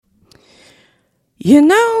You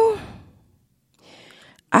know,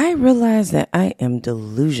 I realize that I am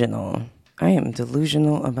delusional. I am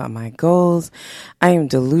delusional about my goals. I am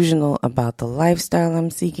delusional about the lifestyle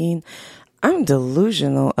I'm seeking. I'm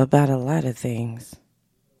delusional about a lot of things.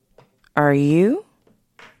 Are you?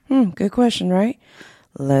 Good question, right?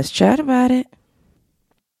 Let's chat about it.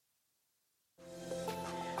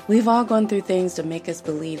 We've all gone through things to make us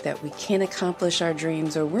believe that we can't accomplish our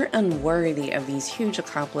dreams or we're unworthy of these huge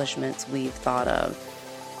accomplishments we've thought of.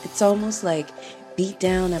 It's almost like beat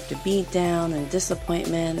down after beat down and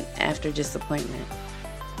disappointment after disappointment.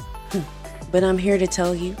 But I'm here to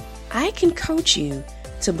tell you, I can coach you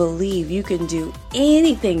to believe you can do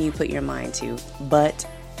anything you put your mind to, but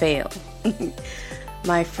fail.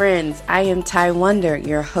 My friends, I am Ty Wonder,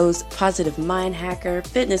 your host, positive mind hacker,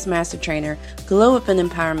 fitness master trainer, glow up and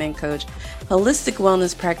empowerment coach, holistic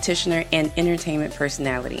wellness practitioner, and entertainment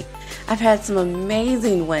personality. I've had some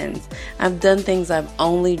amazing wins. I've done things I've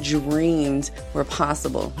only dreamed were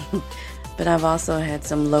possible. But I've also had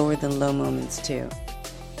some lower than low moments too.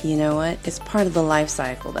 You know what? It's part of the life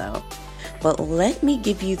cycle though. But let me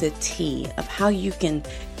give you the tea of how you can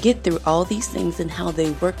get through all these things and how they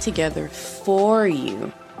work together for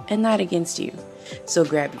you and not against you. So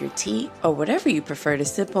grab your tea or whatever you prefer to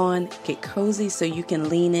sip on, get cozy so you can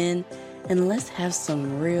lean in, and let's have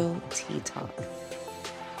some real tea talk.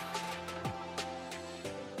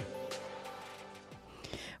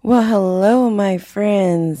 Well, hello, my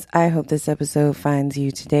friends. I hope this episode finds you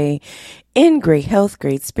today in great health,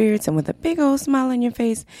 great spirits, and with a big old smile on your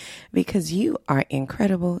face because you are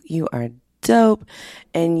incredible, you are dope,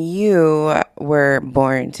 and you were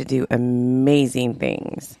born to do amazing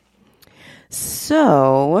things.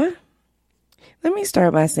 So, let me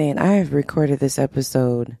start by saying I have recorded this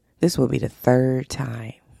episode. This will be the third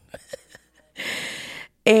time.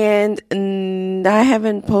 And I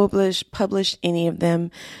haven't published any of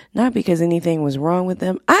them, not because anything was wrong with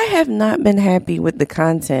them. I have not been happy with the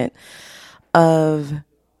content of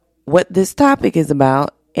what this topic is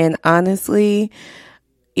about. And honestly,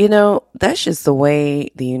 that's just the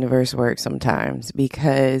way the universe works sometimes,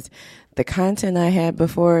 because the content I had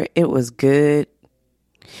before, it was good,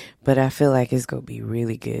 but I feel like it's going to be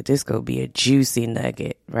really good. This going to be a juicy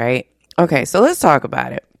nugget, right? Okay, so let's talk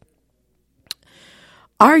about it.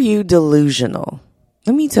 Are you delusional?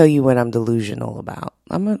 Let me tell you what I'm delusional about.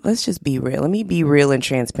 Let's just be real. Let me be real and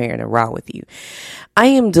transparent and raw with you. I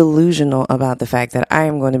am delusional about the fact that I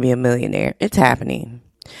am going to be a millionaire. It's happening.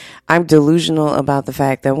 I'm delusional about the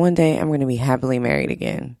fact that one day I'm going to be happily married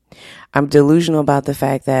again. I'm delusional about the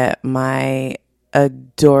fact that my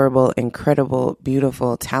adorable, incredible,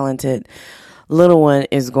 beautiful, talented little one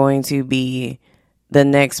is going to be the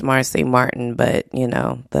next Marcy Martin, but,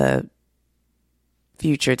 the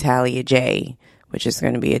future Talia J, which is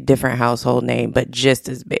going to be a different household name, but just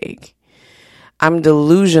as big. I'm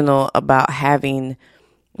delusional about having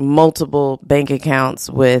multiple bank accounts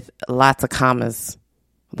with lots of commas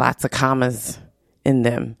in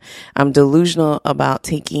them. I'm delusional about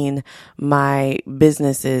taking my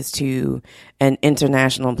businesses to an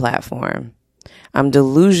international platform. I'm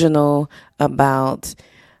delusional about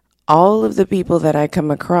all of the people that I come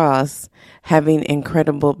across having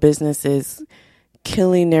incredible businesses,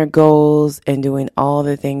 killing their goals and doing all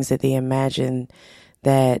the things that they imagine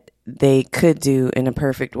that they could do in a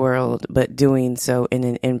perfect world, but doing so in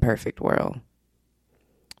an imperfect world.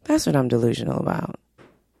 That's what I'm delusional about.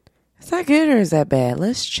 Is that good or is that bad?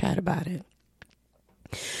 Let's chat about it.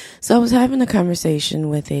 So I was having a conversation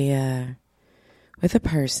with a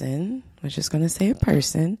person. We're just going to say a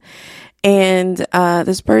person. And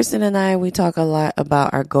this person and I, we talk a lot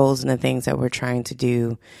about our goals and the things that we're trying to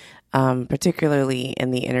do, particularly in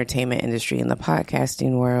the entertainment industry, in the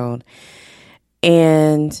podcasting world.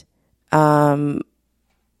 And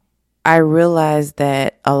I realized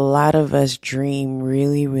that a lot of us dream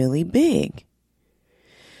really, really big.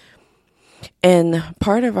 And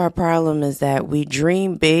part of our problem is that we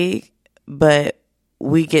dream big, but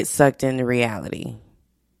we get sucked into reality,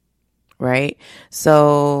 right?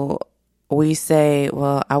 So we say,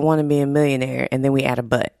 well, I want to be a millionaire, and then we add a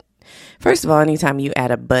but. First of all, anytime you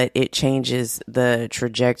add a but, it changes the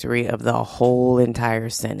trajectory of the whole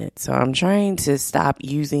entire sentence. So I'm trying to stop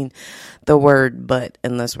using the word but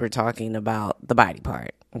unless we're talking about the body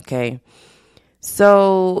part, okay?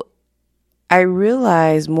 So I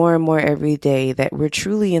realize more and more every day that we're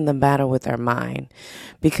truly in the battle with our mind,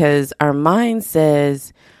 because our mind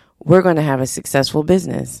says we're going to have a successful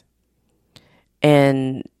business,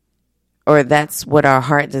 or that's what our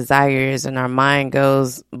heart desires, and our mind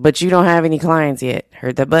goes, but you don't have any clients yet.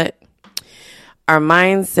 Heard that? But our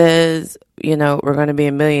mind says, we're going to be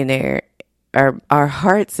a millionaire, our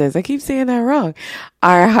heart says, I keep saying that wrong.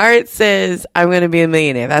 Our heart says, I'm going to be a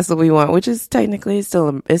millionaire. That's what we want, which is technically it's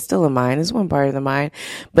still a mind. It's one part of the mind.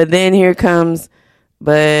 But then here comes,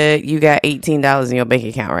 but you got $18 in your bank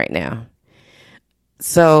account right now.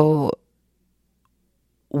 So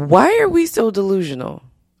why are we so delusional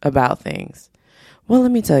about things? Well,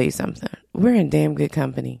 let me tell you something. We're in damn good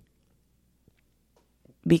company.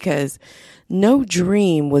 Because no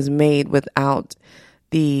dream was made without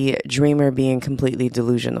the dreamer being completely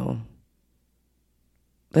delusional.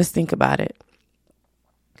 Let's think about it.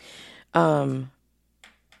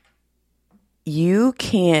 You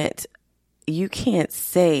can't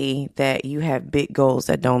say that you have big goals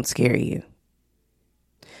that don't scare you.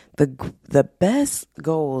 The best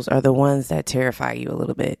goals are the ones that terrify you a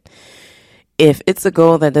little bit. If it's a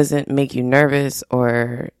goal that doesn't make you nervous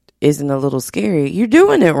or isn't a little scary, you're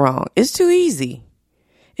doing it wrong. It's too easy.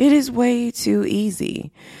 It is way too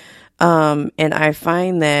easy. And I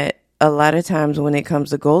find that a lot of times when it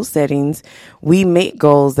comes to goal settings, we make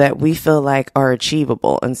goals that we feel like are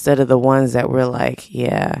achievable instead of the ones that we're like,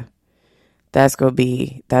 yeah, that's going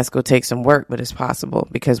to take some work, but it's possible,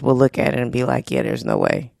 because we'll look at it and be like, yeah, there's no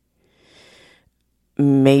way.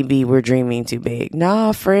 Maybe we're dreaming too big.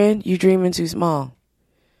 Nah, friend, you're dreaming too small.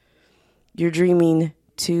 You're dreaming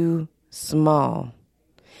too small.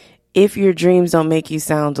 If your dreams don't make you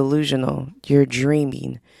sound delusional, you're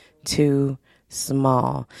dreaming too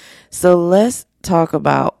small. So let's talk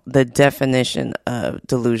about the definition of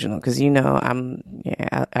delusional, because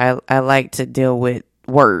I like to deal with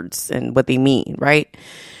words and what they mean, right?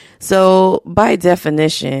 So by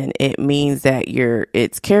definition, it means that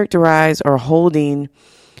it's characterized or holding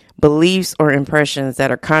beliefs or impressions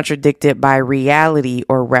that are contradicted by reality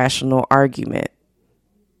or rational argument.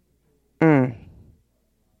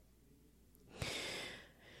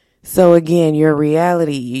 So again, your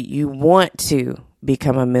reality, you want to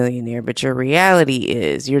become a millionaire, but your reality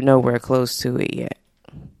is you're nowhere close to it yet,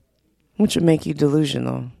 which would make you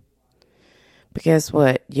delusional. But guess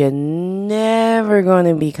what? You're never going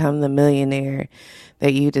to become the millionaire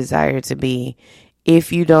that you desire to be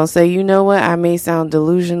if you don't say, you know what, I may sound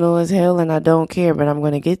delusional as hell and I don't care, but I'm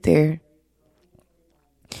going to get there.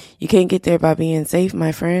 You can't get there by being safe,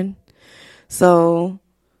 my friend. So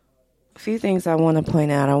a few things I want to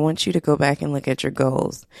point out. I want you to go back and look at your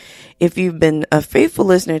goals. If you've been a faithful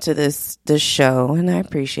listener to this show, and I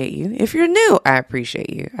appreciate you. If you're new, I appreciate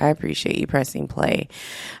you. I appreciate you pressing play.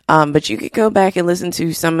 But you could go back and listen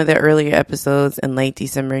to some of the earlier episodes in late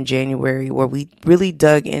December and January where we really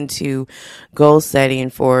dug into goal setting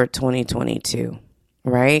for 2022,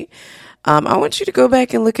 right? I want you to go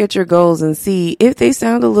back and look at your goals and see if they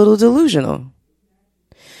sound a little delusional.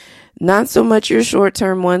 Not so much your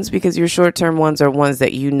short-term ones, because your short-term ones are ones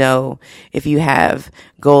that if you have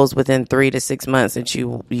goals within 3 to 6 months that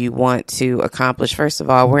you want to accomplish. First of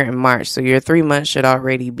all, we're in March, so your 3 months should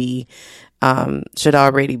already be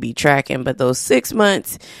tracking. But those 6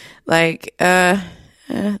 months,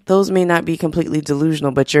 those may not be completely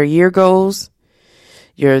delusional. But your year goals,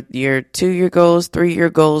 your 2-year goals, 3-year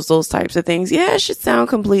goals, those types of things, yeah, it should sound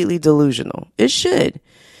completely delusional. It should,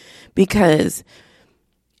 because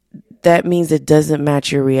that means it doesn't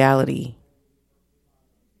match your reality.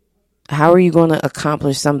 How are you going to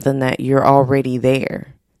accomplish something that you're already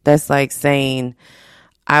there? That's like saying,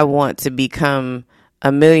 I want to become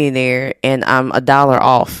a millionaire and I'm $1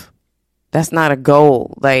 off. That's not a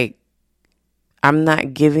goal. Like, I'm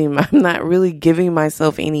not really giving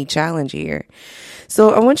myself any challenge here.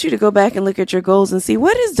 So I want you to go back and look at your goals and see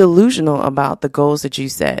what is delusional about the goals that you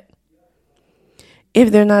set. If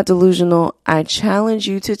they're not delusional, I challenge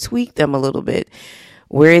you to tweak them a little bit.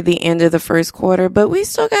 We're at the end of the first quarter, but we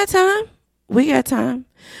still got time. We got time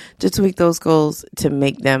to tweak those goals to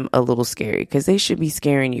make them a little scary, because they should be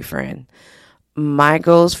scaring you, friend. My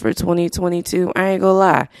goals for 2022, I ain't gonna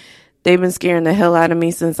lie, they've been scaring the hell out of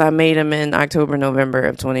me since I made them in October, November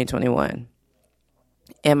of 2021.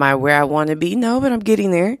 Am I where I want to be? No, but I'm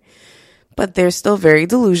getting there. But they're still very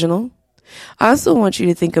delusional. I also want you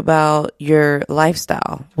to think about your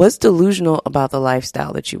lifestyle. What's delusional about the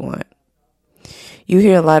lifestyle that you want? You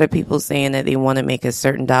hear a lot of people saying that they want to make a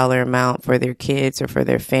certain dollar amount for their kids or for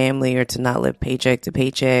their family, or to not live paycheck to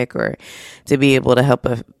paycheck, or to be able to help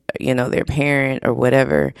their parent or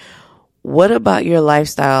whatever. What about your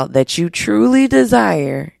lifestyle that you truly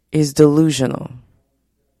desire is delusional?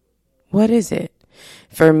 What is it?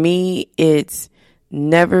 For me, it's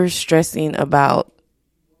never stressing about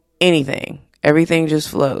anything. Everything just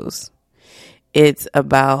flows. It's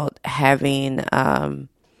about having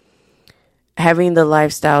having the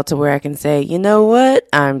lifestyle to where I can say, you know what?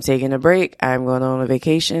 I'm taking a break. I'm going on a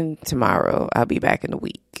vacation tomorrow. I'll be back in a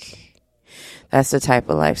week. That's the type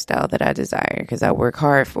of lifestyle that I desire because I work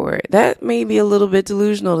hard for it. That may be a little bit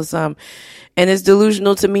delusional to some. And it's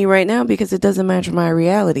delusional to me right now because it doesn't match my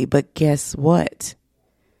reality. But guess what?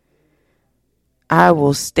 I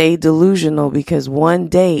will stay delusional because one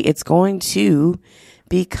day it's going to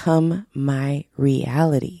become my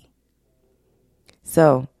reality.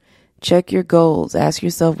 So check your goals. Ask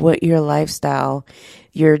yourself what your lifestyle,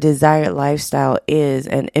 your desired lifestyle is,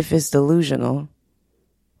 and if it's delusional,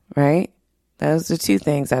 right? Those are two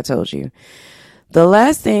things I told you. The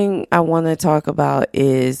last thing I want to talk about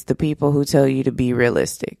is the people who tell you to be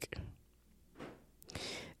realistic.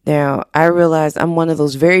 Now, I realize I'm one of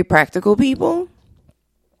those very practical people,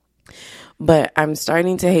 but I'm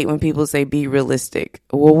starting to hate when people say be realistic.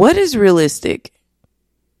 Well, what is realistic?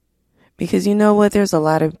 Because you know what? There's a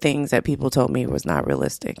lot of things that people told me was not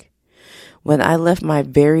realistic. When I left my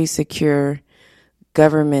very secure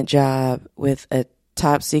government job with a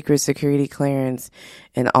top secret security clearance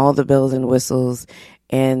and all the bells and whistles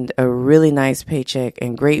and a really nice paycheck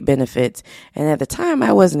and great benefits. And at the time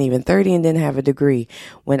I wasn't even 30 and didn't have a degree.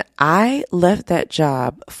 When I left that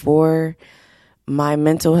job for my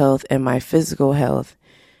mental health and my physical health,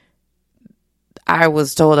 I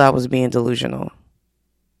was told I was being delusional.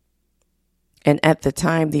 And at the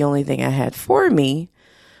time, the only thing I had for me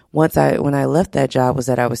when I left that job was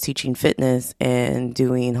that I was teaching fitness and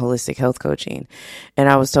doing holistic health coaching. And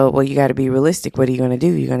I was told, well, you got to be realistic. What are you going to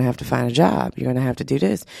do? You're going to have to find a job. You're going to have to do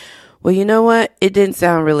this. Well, you know what? It didn't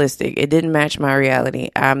sound realistic. It didn't match my reality.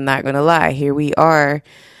 I'm not going to lie. Here we are.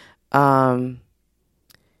 7,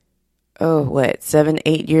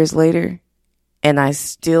 8 years later, and I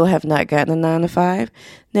still have not gotten a 9-to-5.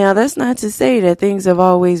 Now, that's not to say that things have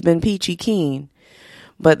always been peachy keen.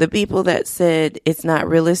 But the people that said it's not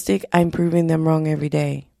realistic, I'm proving them wrong every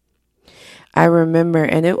day. I remember,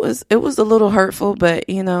 and it was a little hurtful, but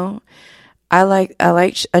you know, I like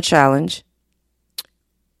a challenge.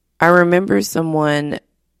 I remember someone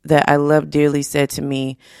that I love dearly said to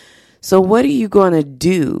me, so what are you going to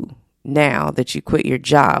do now that you quit your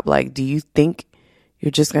job? Like, do you think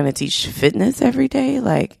you're just going to teach fitness every day?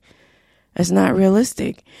 Like, that's not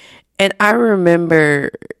realistic. And I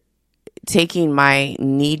remember taking my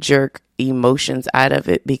knee-jerk emotions out of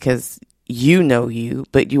it because you know you,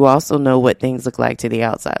 but you also know what things look like to the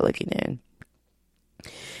outside looking in.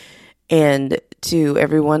 And to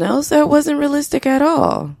everyone else, that wasn't realistic at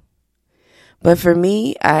all. But for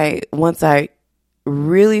me, once I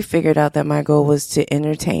really figured out that my goal was to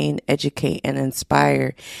entertain, educate, and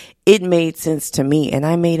inspire, it made sense to me, and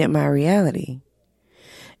I made it my reality.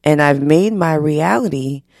 And I've made my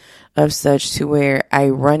reality of such to where I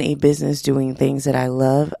run a business doing things that I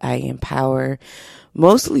love. I empower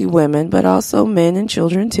mostly women, but also men and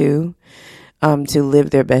children too, to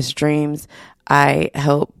live their best dreams. I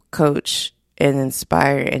help coach and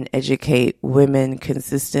inspire and educate women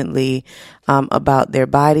consistently about their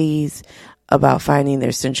bodies, about finding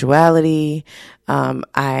their sensuality.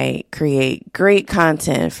 I create great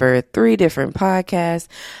content for 3 different podcasts.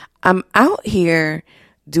 I'm out here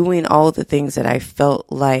doing all the things that I felt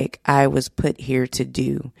like I was put here to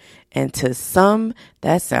do. And to some,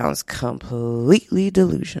 that sounds completely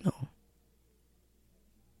delusional.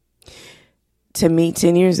 To me,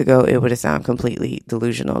 10 years ago, it would have sounded completely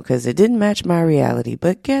delusional because it didn't match my reality.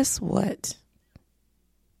 But guess what?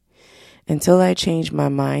 Until I changed my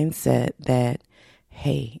mindset that,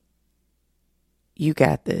 hey, you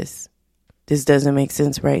got this. This doesn't make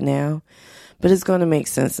sense right now, but it's going to make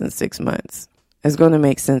sense in 6 months. It's going to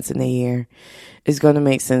make sense in a year. It's going to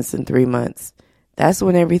make sense in 3 months. That's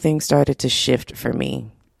when everything started to shift for me.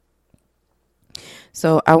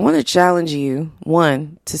 So I want to challenge you,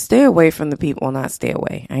 one, to stay away from the people. Well, not stay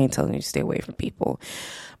away. I ain't telling you to stay away from people.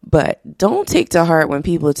 But don't take to heart when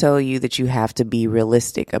people tell you that you have to be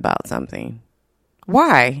realistic about something.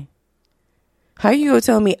 Why? How you going to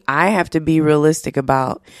tell me I have to be realistic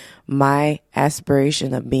about my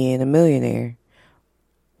aspiration of being a millionaire?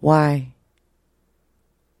 Why?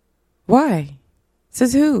 Why?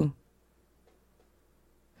 Says who?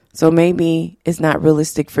 So maybe it's not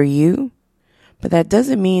realistic for you, but that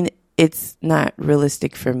doesn't mean it's not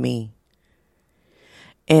realistic for me.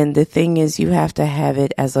 And the thing is, you have to have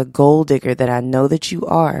it as a gold digger that I know that you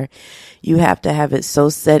are. You have to have it so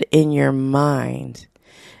set in your mind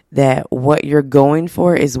that what you're going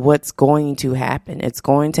for is what's going to happen. It's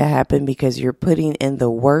going to happen because you're putting in the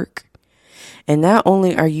work. And not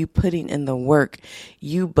only are you putting in the work,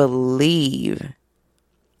 you believe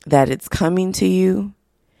that it's coming to you.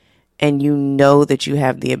 and you know that you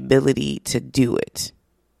have the ability to do it.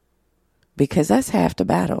 Because that's half the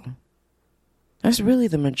battle. That's really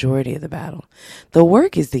the majority of the battle. The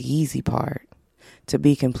work is the easy part, to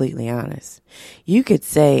be completely honest. You could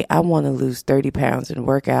say, I want to lose 30 pounds and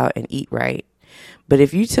work out and eat right. But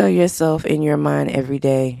if you tell yourself in your mind every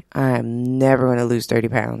day, I am never going to lose 30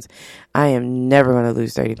 pounds. I am never going to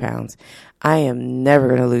lose 30 pounds. I am never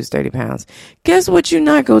going to lose 30 pounds. Guess what you're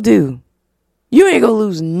not going to do? You ain't going to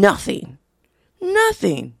lose nothing.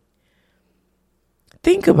 Nothing.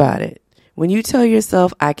 Think about it. When you tell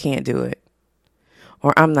yourself, I can't do it,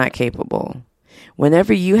 or I'm not capable,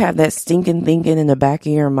 whenever you have that stinking thinking in the back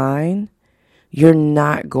of your mind, you're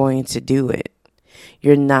not going to do it.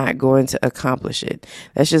 You're not going to accomplish it.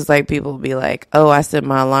 That's just like people be like, oh, I set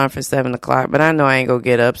my alarm for 7 o'clock, but I know I ain't going to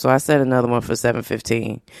get up. So I set another one for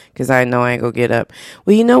 7:15 because I know I ain't going to get up.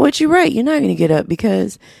 Well, you know what? You're right. You're not going to get up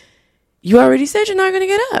because you already said you're not going to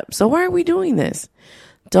get up. So why are we doing this?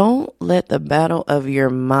 Don't let the battle of your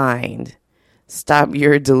mind stop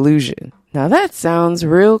your delusion. Now that sounds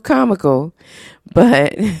real comical,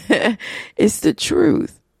 but it's the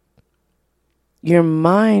truth. Your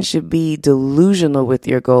mind should be delusional with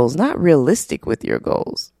your goals, not realistic with your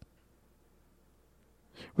goals.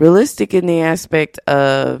 Realistic in the aspect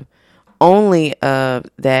of only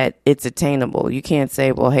that it's attainable. You can't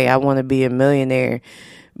say, well, hey, I want to be a millionaire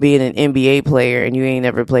being an NBA player and you ain't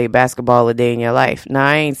never played basketball a day in your life. Now,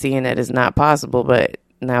 I ain't seeing that it's not possible, but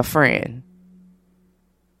now, friend,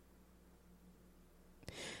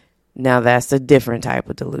 now that's a different type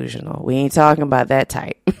of delusional. We ain't talking about that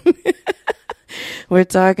type. We're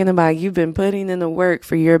talking about you've been putting in the work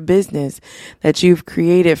for your business that you've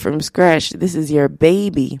created from scratch. This is your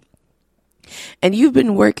baby. And you've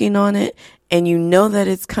been working on it and you know that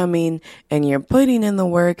it's coming and you're putting in the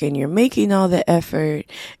work and you're making all the effort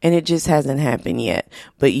and it just hasn't happened yet.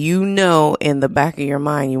 But you know in the back of your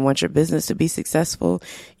mind you want your business to be successful.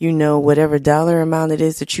 You know whatever dollar amount it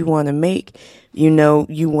is that you want to make. You know,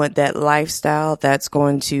 you want that lifestyle that's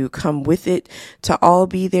going to come with it to all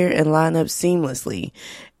be there and line up seamlessly.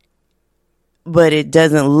 But it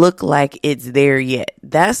doesn't look like it's there yet.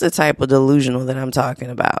 That's the type of delusional that I'm talking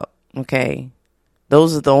about. Okay.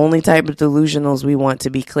 Those are the only type of delusionals we want to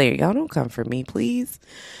be clear. Y'all don't come for me, please.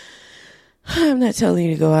 I'm not telling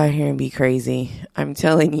you to go out here and be crazy. I'm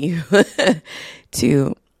telling you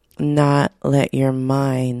to not let your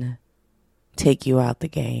mind take you out the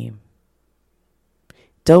game.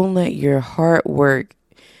 Don't let your hard work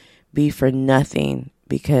be for nothing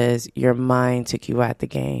because your mind took you out the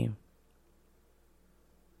game.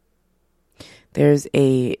 There's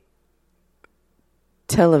a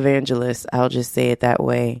televangelist, I'll just say it that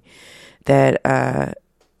way, that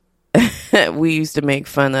we used to make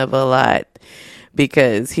fun of a lot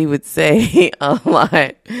because he would say a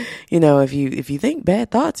lot, you know, if you think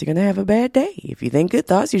bad thoughts, you're going to have a bad day. If you think good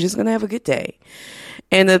thoughts, you're just going to have a good day.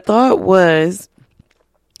 And the thought was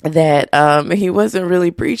that he wasn't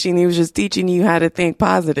really preaching. He was just teaching you how to think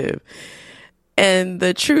positive. And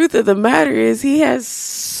the truth of the matter is he has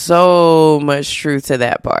so much truth to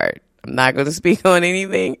that part. I'm not going to speak on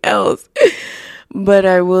anything else. But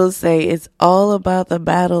I will say it's all about the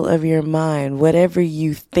battle of your mind. Whatever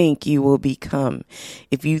you think, you will become.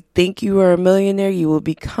 If you think you are a millionaire, you will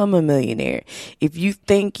become a millionaire. If you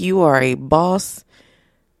think you are a boss,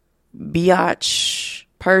 biatch,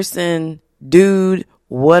 person, dude,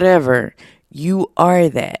 whatever, you are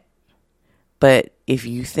that. But if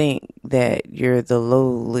you think that you're the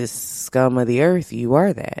lowest scum of the earth, you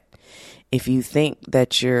are that. If you think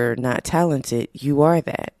that you're not talented, you are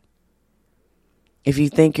that. If you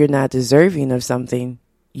think you're not deserving of something,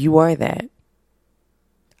 you are that.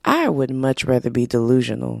 I would much rather be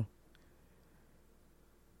delusional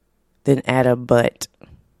than add a but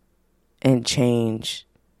and change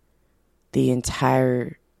the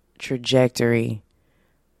entire trajectory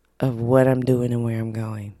of what I'm doing and where I'm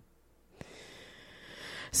going.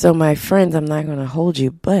 So my friends, I'm not going to hold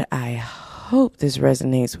you, but I hope this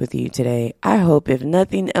resonates with you today. I hope, if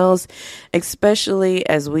nothing else, especially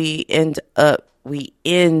as we end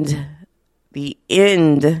the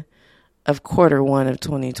end of quarter one of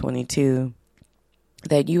 2022,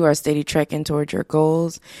 that you are steady trekking towards your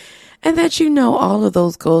goals and that you know all of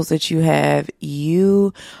those goals that you have,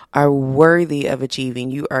 you are worthy of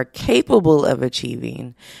achieving, you are capable of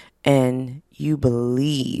achieving, and you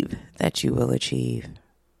believe that you will achieve.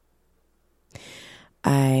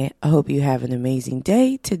 I hope you have an amazing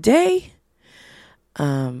day today.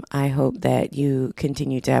 I hope that you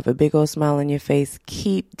continue to have a big old smile on your face.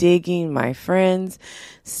 Keep digging, my friends.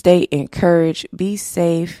 Stay encouraged. Be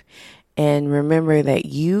safe. And remember that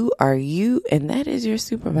you are you, and that is your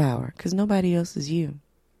superpower, because nobody else is you.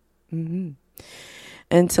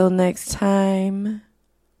 Until next time,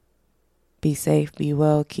 be safe, be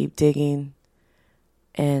well, keep digging,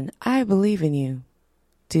 and I believe in you.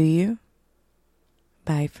 Do you?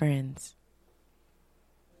 Bye, friends.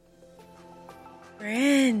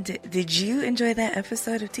 Friend, did you enjoy that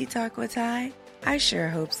episode of Tea Talk with Ty? I sure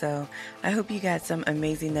hope so. I hope you got some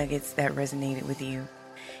amazing nuggets that resonated with you.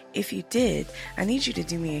 If you did, I need you to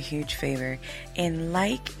do me a huge favor and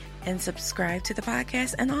like and subscribe to the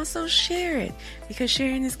podcast, and also share it, because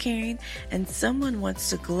sharing is caring, and someone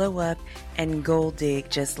wants to glow up and gold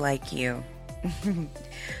dig just like you.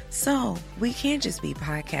 So we can't just be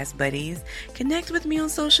podcast buddies. Connect with me on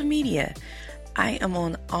social media. I am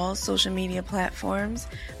on all social media platforms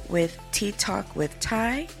with Tea Talk with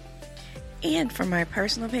Ty. And for my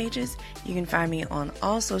personal pages, you can find me on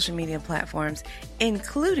all social media platforms,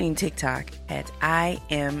 including TikTok, at I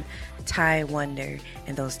am Ty Wonder,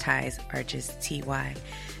 and those ties are just TY.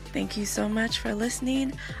 Thank you so much for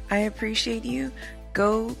listening. I appreciate you.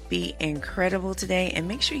 Go be incredible today, and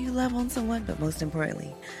make sure you love on someone, but most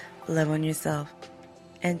importantly, love on yourself.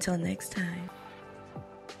 Until next time.